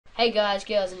Hey guys,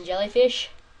 girls and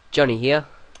jellyfish, Johnny here.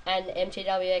 and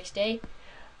MTWXD.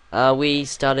 We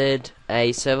started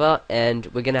a server and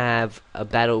we're gonna have a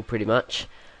battle pretty much.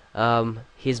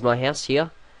 Here's my house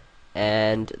here,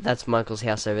 and that's Michael's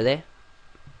house over there.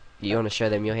 You want to show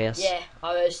them your house? Yeah,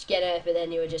 I was getting it, but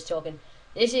then you were just talking.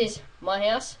 This is my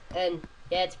house, and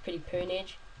yeah, it's pretty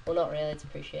poonage. Well, not really, it's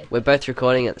pretty shit. We're both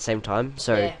recording at the same time,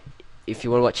 so Yeah. if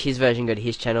you want to watch his version, go to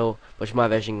his channel. Watch my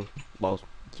version. Well,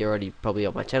 you're already probably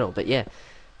on my channel, but yeah.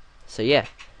 So yeah.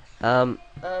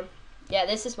 Yeah,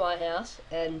 this is my house,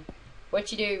 and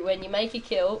what you do when you make a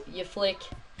kill, you flick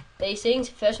these things.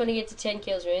 First one you get to 10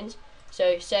 kills wins.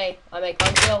 So say I make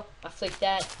 1 kill, I flick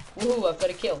that, woohoo, I've got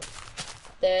a kill.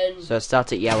 Then So it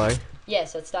starts at yellow. yeah,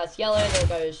 so it starts yellow, and then it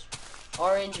goes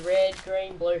orange, red,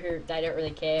 green, blue. They don't really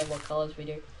care what colours we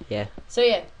do. Yeah. So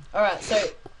yeah, all right. So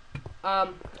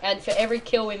and for every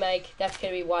kill we make, that's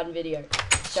gonna be one video.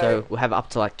 So we'll have up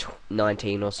to like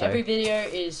 19 or so. Every video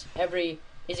is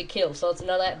a kill, so it's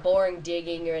not that boring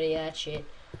digging or any of that shit.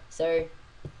 So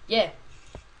yeah.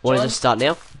 Want to John? just start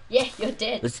now? Yeah, you're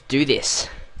dead. Let's do this.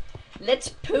 Let's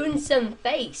poon some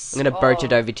face. I'm gonna broach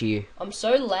it over to you. I'm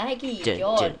so laggy,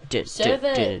 God.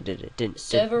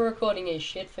 Server recording is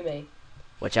shit for me.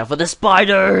 Watch out for the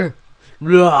spider!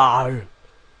 Rawr.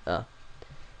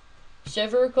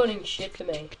 Server recording is shit for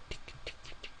me.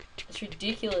 It's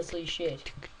ridiculously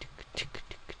shit.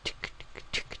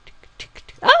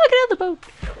 Oh, get out of the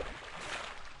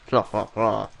boat!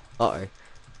 Uh-oh.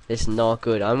 This is not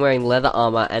good. I'm wearing leather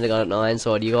armor and I got an iron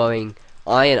sword. You're going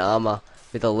iron armor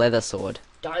with a leather sword.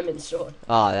 Diamond sword.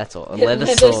 Oh, that's all. A leather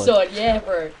Leather sword. sword, yeah,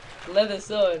 bro. Leather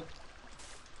sword.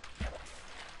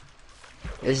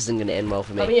 This isn't gonna end well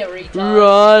for Come me. here, retard.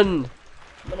 Run!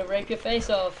 I'm gonna rape your face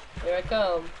off. Here I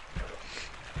come.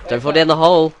 Don't fall down the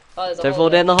hole. Oh, there's a Don't hole fall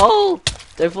there. down the hole.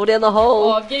 Don't fall down the Oh,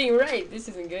 hole. I'm getting raped. This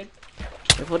isn't good.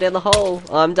 Don't fall down the hole.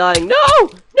 I'm dying. No!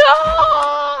 No!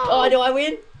 Oh, do I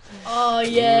win? Oh,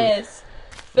 yes.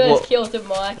 First What- kill to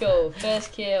Michael.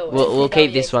 First kill. We'll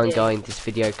keep this one MTWXD. going, this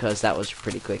video, because that was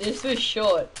pretty quick. This was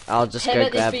short. I'll just How go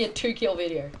about grab. this be a 2-kill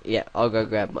video? Yeah, I'll go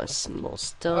grab my small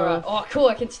stuff. Alright. Oh, cool.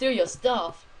 I can steal your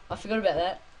stuff. I forgot about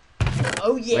that.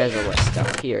 Oh, yeah. Where's all my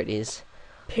stuff? Here it is.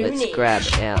 Let's Poonage. grab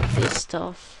out this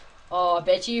stuff. Oh, I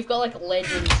bet you've got like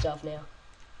legend stuff now.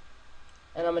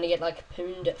 And I'm gonna get like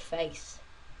pooned face.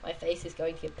 My face is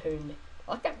going to get pooned.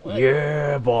 I like that word.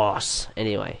 Yeah, boss.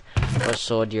 Anyway, what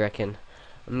sword do you reckon?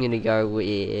 I'm gonna go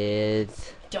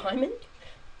with Diamond?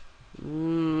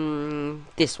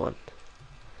 this one.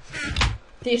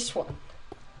 This one.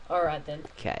 Alright then.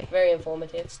 Okay, Very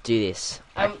informative. let's do this.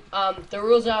 The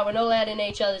rules are we're not allowed in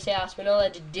each other's house. We're not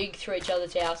allowed to dig through each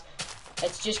other's house.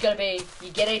 It's just gotta be,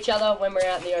 you get each other when we're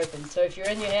out in the open. So if you're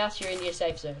in your house, you're in your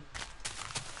safe zone.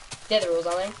 They're the rules,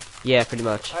 aren't Yeah, pretty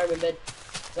much. they? I remembered.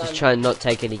 Just try and not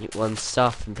take anyone's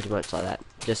stuff and pretty much like that.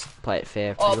 Just play it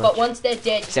fair. Oh, pretty but much. once they're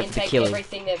dead, Except you for can take killing.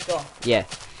 everything they've got. Yeah,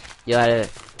 you'll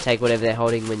have to take whatever they're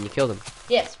holding when you kill them.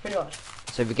 Yes, pretty much.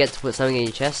 So if you get to put something in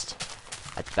your chest,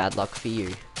 that's bad luck for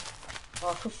you. Oh,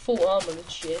 I've got full armor and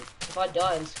shit. If I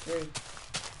die, I'm screwed.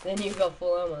 Then you've got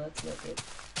full armor, that's not good.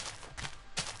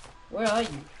 Where are you?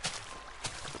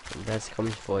 And that's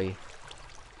coming for you.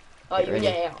 Oh, Get you're in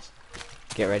ready. your house.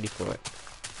 Get ready for it.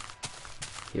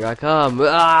 Here I come.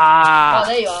 Ah! Oh,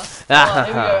 there you are. Oh,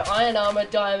 here we go. Iron armor,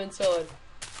 diamond sword.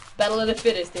 Battle of the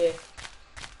fittest here.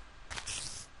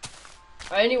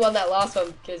 I only won that last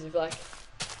one because of, like,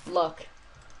 luck.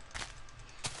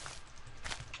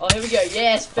 Oh, here we go.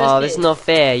 Yes, first Oh, hit. this is not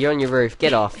fair. You're on your roof.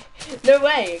 Get off. No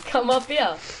way. Come up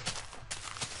here.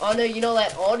 Oh, no, you're not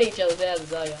allowed on each other's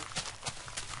houses, are you?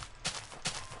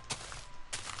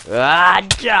 Ah,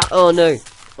 oh no.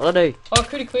 Oh no. Oh,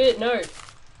 critical hit. No.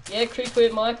 Yeah, critical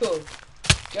hit Michael.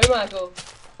 Go, Michael.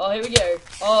 Oh, here we go.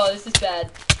 Oh, this is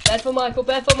bad. Bad for Michael.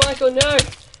 Bad for Michael. No.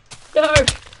 No.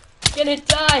 Gonna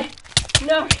die.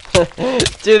 No.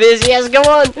 Do this. Yes, come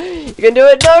on. You can do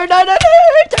it. No, no, no, no.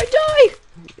 Don't die.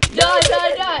 Die,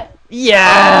 die, die.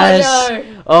 Yes. Oh,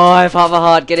 no. Oh, I have half a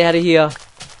heart. Get out of here.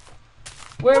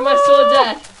 Where are my swords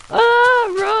at?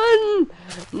 Ah, run.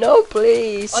 No,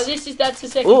 please. Oh, that's the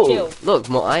second Ooh, kill. look,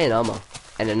 more iron armor.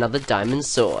 And another diamond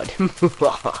sword.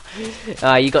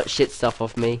 You got shit stuff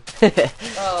off me.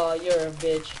 Oh, you're a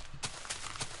bitch.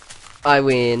 I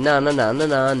win. Na na na na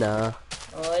na na.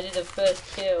 Oh, I did the first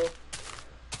kill.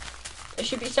 There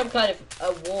should be some kind of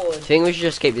award. I think we should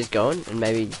just keep this going and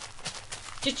maybe.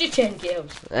 Just do 10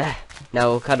 kills.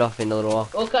 No, we'll cut off in a little while.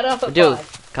 We'll cut off at We'll do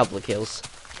 5. a couple of kills.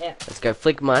 Yeah. Let's go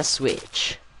flick my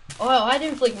switch. Oh, I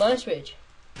didn't flick my switch.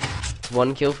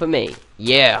 1 kill for me.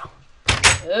 Yeah.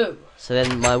 Oh. So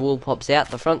then my wool pops out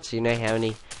the front so you know how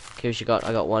many kills you got.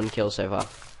 I got 1 kill so far.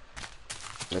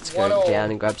 Let's One go all.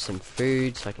 down and grab some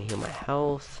food so I can heal my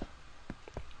health.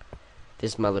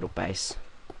 This is my little base.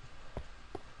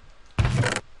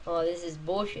 Oh, this is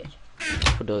bullshit.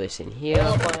 Put all this in here.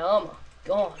 All of my armor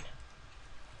gone.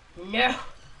 No.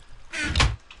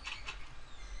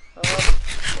 What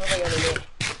am I gonna do?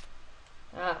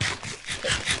 Ah,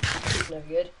 it's no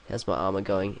good. How's my armor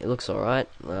going? It looks alright.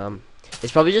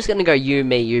 It's probably just gonna go you,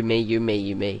 me, you, me, you, me,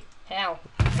 you, me. How?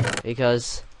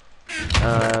 Because,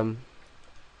 I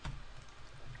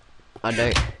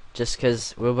don't. Just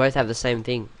because we'll both have the same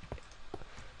thing.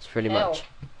 It's pretty How? much.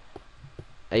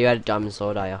 Are you out of diamond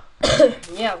sword, are you?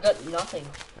 Yeah, I've got nothing.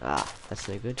 Ah, that's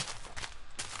no good.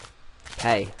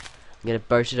 Okay, I'm gonna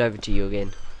boat it over to you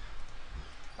again.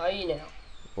 How are you now?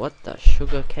 What the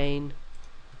sugar cane?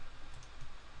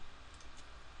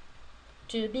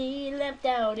 To be left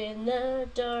out in the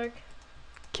dark.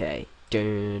 Okay.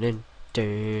 Durnin,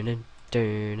 durnin,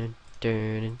 durnin,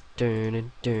 durnin,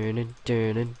 durnin, durnin,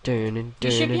 durnin, durnin,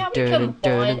 You should be durnin, able to durnin,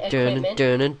 combine durnin, durnin, equipment.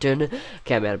 durnin, durnin.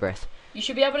 Okay, I'm out of breath. You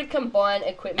should be able to combine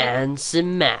equipment. And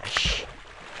smash.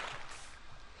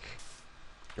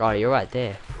 Oh, you're right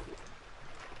there.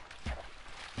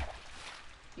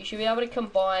 You should be able to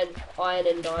combine iron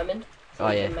and diamond. So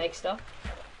Oh, you yeah. can make stuff.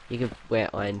 You can wear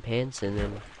iron pants and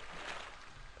then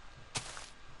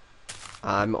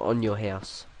I'm on your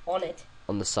house. On it.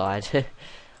 On the side.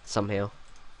 Somehow.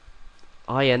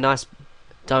 Oh yeah, nice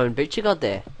diamond boot you got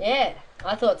there. Yeah,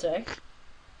 I thought so. It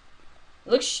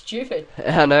looks stupid.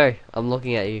 I know. I'm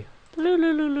looking at you.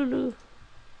 Loo.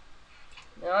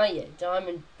 Oh yeah,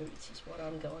 diamond boots is what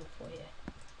I'm going for here.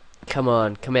 Come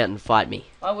on, come out and fight me.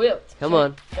 I will. Come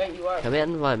on. Don't you worry. Come out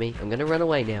and fight me. I'm gonna run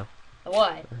away now.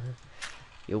 Why?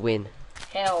 You'll win.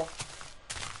 How?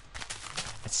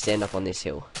 Let's stand up on this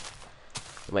hill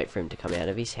and wait for him to come out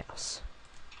of his house.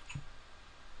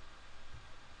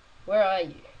 Where are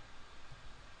you?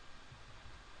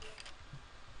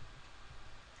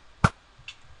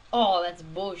 Oh, that's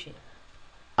bullshit.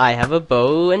 I have a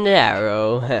bow and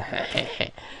arrow.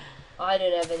 I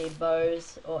don't have any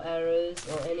bows or arrows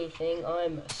or anything.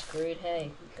 I'm screwed.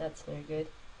 Hey, that's no good.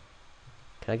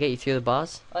 Can I get you through the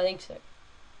bars? I think so.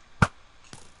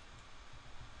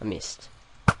 I missed.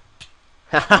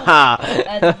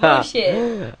 That's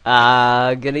bullshit.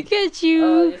 Gonna get you.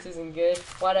 Oh, this isn't good.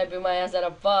 Why'd I build my house out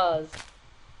of bars?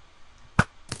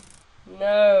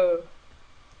 No.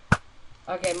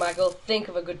 Okay, Michael, think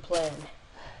of a good plan.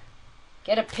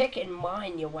 Get a pick and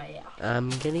mine your way out. I'm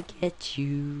gonna get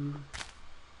you.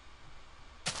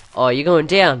 Oh, you're going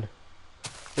down.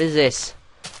 What is this?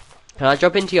 Can I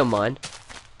drop into your mine?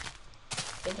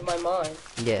 Into my mine.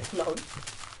 Yeah. No.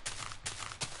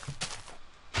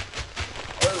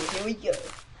 Oh, here we go.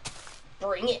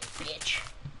 Bring it, bitch.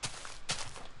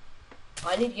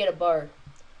 I need to get a bow.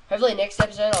 Hopefully next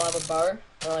episode I'll have a bow.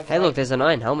 Like, Hey, look, there's an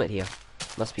iron helmet here.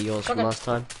 Must be yours from Okay. last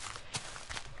time.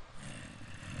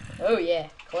 Oh yeah,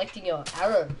 collecting your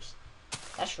arrows.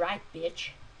 That's right, bitch.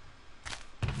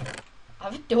 I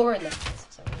have a door in there.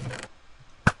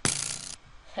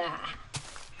 Ha.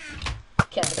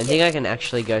 I think I can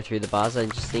actually go through the bars. I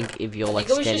just think if you're like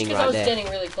it was standing just right I was there. standing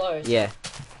really close. Yeah.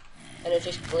 And it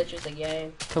just glitches the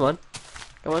game. Come on.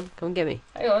 Come on. Come and get me.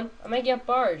 Hang on, I'm making a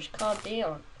barge. Calm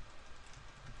down.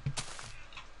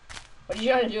 What are you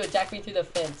trying to do? Attack me through the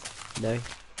fence? No,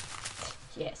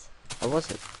 Yes. I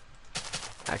wasn't.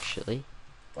 Actually.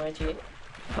 Weren't you?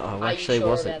 Oh, Are I you actually sure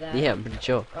wasn't. about that? Yeah, I'm pretty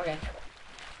sure. Okay.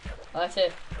 That's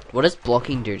it. What does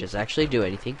blocking do? Does it actually do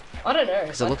anything? I don't know.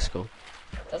 Because it looks cool.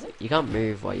 Does it? You can't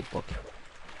move while you're blocking.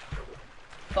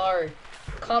 Bar.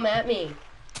 Come at me.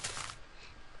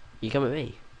 You come at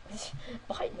me.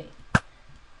 Bite me.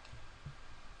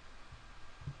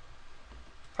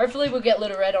 Hopefully we'll get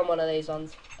Little Red on one of these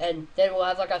ones. And then we'll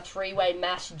have like a 3-way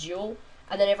mass duel.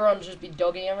 And then everyone will just be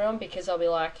dogging everyone because they'll be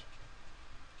like,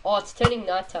 oh, it's turning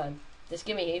nighttime. Just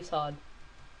give me heaps hard.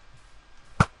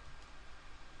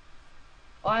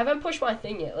 Oh, I haven't pushed my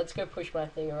thing yet. Let's go push my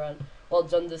thing around. While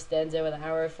John just stands there with an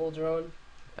arrow full drawn.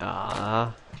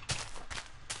 Ah.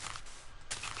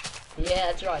 Yeah,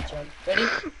 that's right, John. Ready?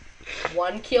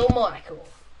 1 kill Michael.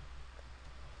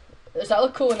 Does that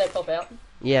look cool when they pop out?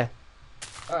 Yeah.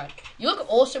 Alright. You look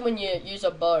awesome when you use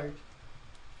a bow.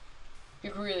 You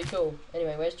look really cool.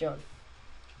 Anyway, where's John?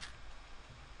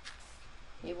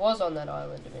 He was on that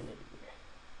island a minute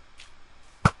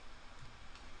ago.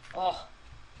 Oh.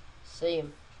 See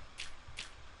him.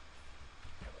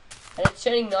 And it's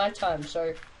turning nighttime,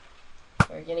 so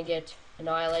we're gonna get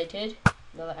annihilated.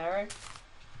 Another arrow.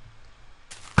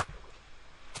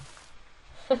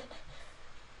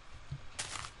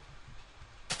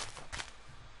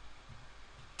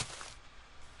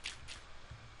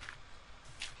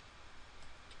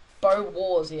 bow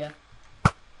wars here.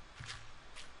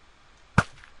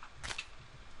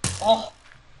 Oh,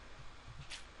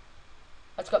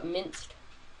 that's got minced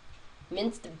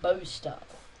bow stuff.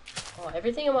 Oh,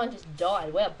 everything in mine just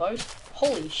died. Wow, bows.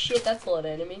 Holy shit, that's a lot of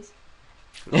enemies.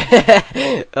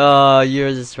 Oh,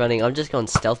 you're just running. I'm just going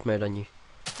stealth mode on you.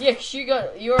 Yeah, 'cause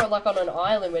you're like on an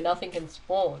island where nothing can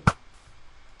spawn.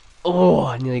 Oh,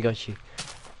 I nearly got you.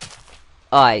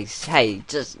 Oh, hey,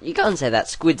 just you can't say that.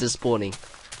 Squids are spawning.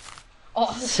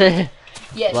 Oh,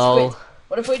 yeah, Lol. squid.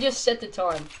 What if we just set the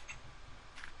time?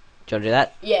 Do you want to do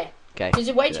that? Yeah. Okay. Because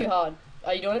it's way too hard.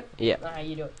 Are you doing it? Yeah. Nah,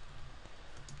 you do it.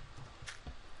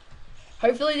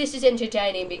 Hopefully this is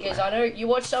entertaining because I know you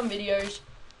watch some videos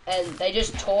and they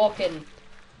just talk and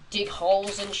dig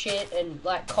holes and shit and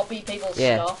like copy people's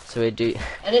stuff. So we do.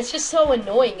 And it's just so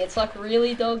annoying. It's like,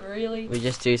 really, dog, really? We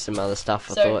just do some other stuff.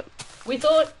 So we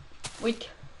thought we'd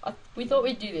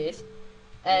do this,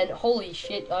 and holy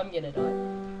shit, I'm gonna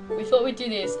die. We thought we'd do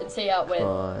this and see how it went.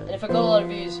 And if it got a lot of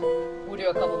views, we'll do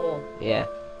a couple more. Yeah.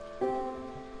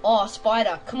 Oh,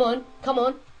 spider! Come on, come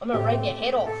on! I'm gonna rape your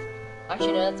head off.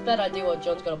 Actually, no, that's a bad idea. What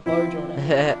John's got a bow drawn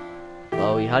at.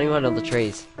 Oh, you're hiding behind all the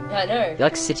trees. Yeah, I know. You're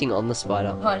like sitting on the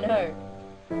spider. I know.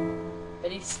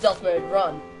 But he's stealth mode.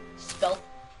 Run. Stealth.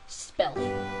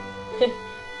 Cool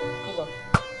one.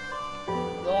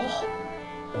 Oh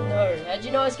no! How'd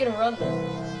you know I was gonna run then?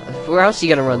 Where else are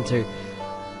you gonna run to?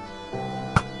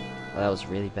 Oh, that was a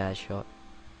really bad shot.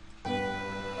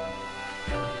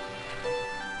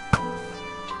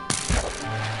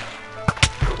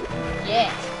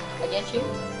 Yeah. I get you.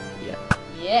 Yeah.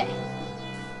 Yeah.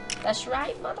 That's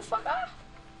right, motherfucker.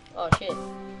 Oh shit.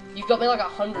 You've got me like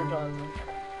 100 times.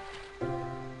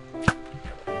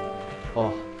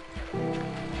 Oh.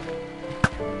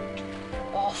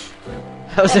 Oh.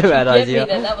 That was a bad idea.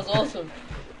 Then. That was awesome.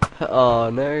 Oh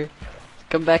no.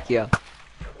 Come back here.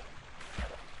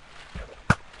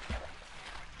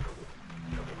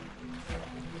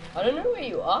 I don't know where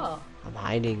you are. I'm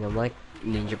hiding. I'm like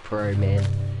Ninja Pro, man.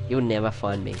 You'll never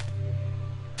find me.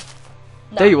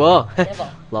 No, There you are.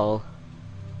 Never. Lol.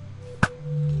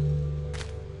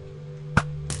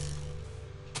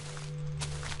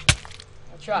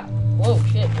 That's right. Whoa,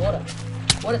 shit, water.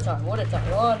 Water time, water time.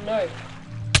 Oh no.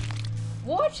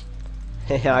 What?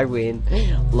 I win.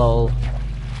 Lol.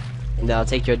 Now I'll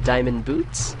take your diamond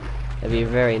boots. That'd be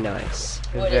very nice.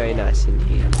 Very nice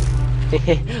indeed.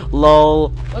 Lol.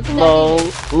 What's Lol.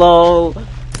 Lol.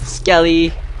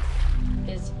 Skelly.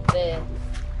 Is there.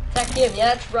 Attack him,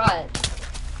 yeah, that's right.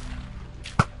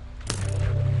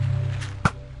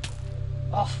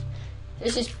 Oh,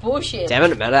 this is bullshit. Damn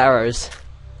it, I'm out of arrows.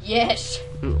 Yes.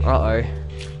 Uh-oh.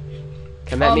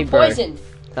 Come at me, I'm bro. poisoned.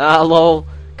 Ah, lol.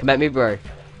 Come at me, bro.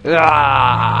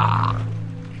 Ah!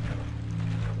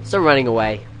 Stop running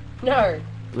away, No,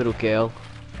 little girl.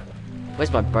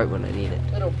 Where's my boat when I need it?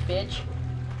 little bitch.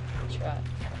 That's right.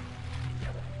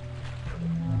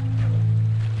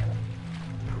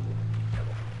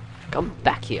 Come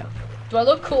back here. Do I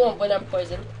look cool when I'm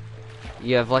poisoned?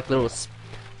 You have like little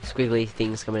squiggly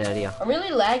things coming out of you. I'm really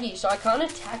laggy, so I can't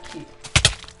attack you.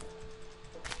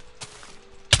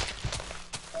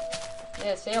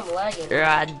 Yeah, see, I'm lagging.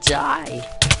 Die.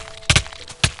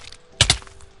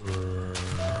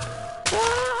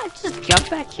 Just jump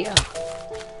back here.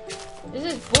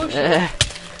 This is bullshit.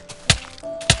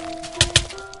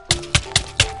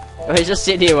 We're just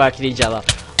sitting here working each other.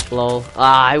 Lol.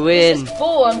 Ah, I win. This is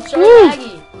bull, I'm so Woo!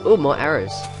 laggy. Oh, more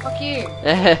arrows. Fuck you. Do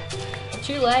I'm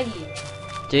too laggy.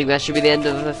 you think that should be the end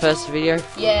of the first video?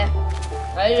 Yeah.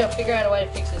 I need to figure out a way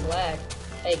to fix this lag.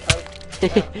 Hey, cunt.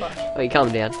 Oh, fuck. Wait,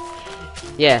 calm down.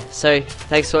 Yeah, so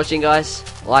thanks for watching, guys.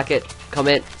 Like it,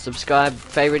 comment, subscribe,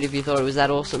 favorite if you thought it was that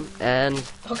awesome, and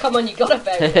Oh, come on, you got a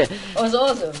favorite. That was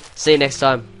awesome. see you next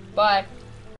time. Bye.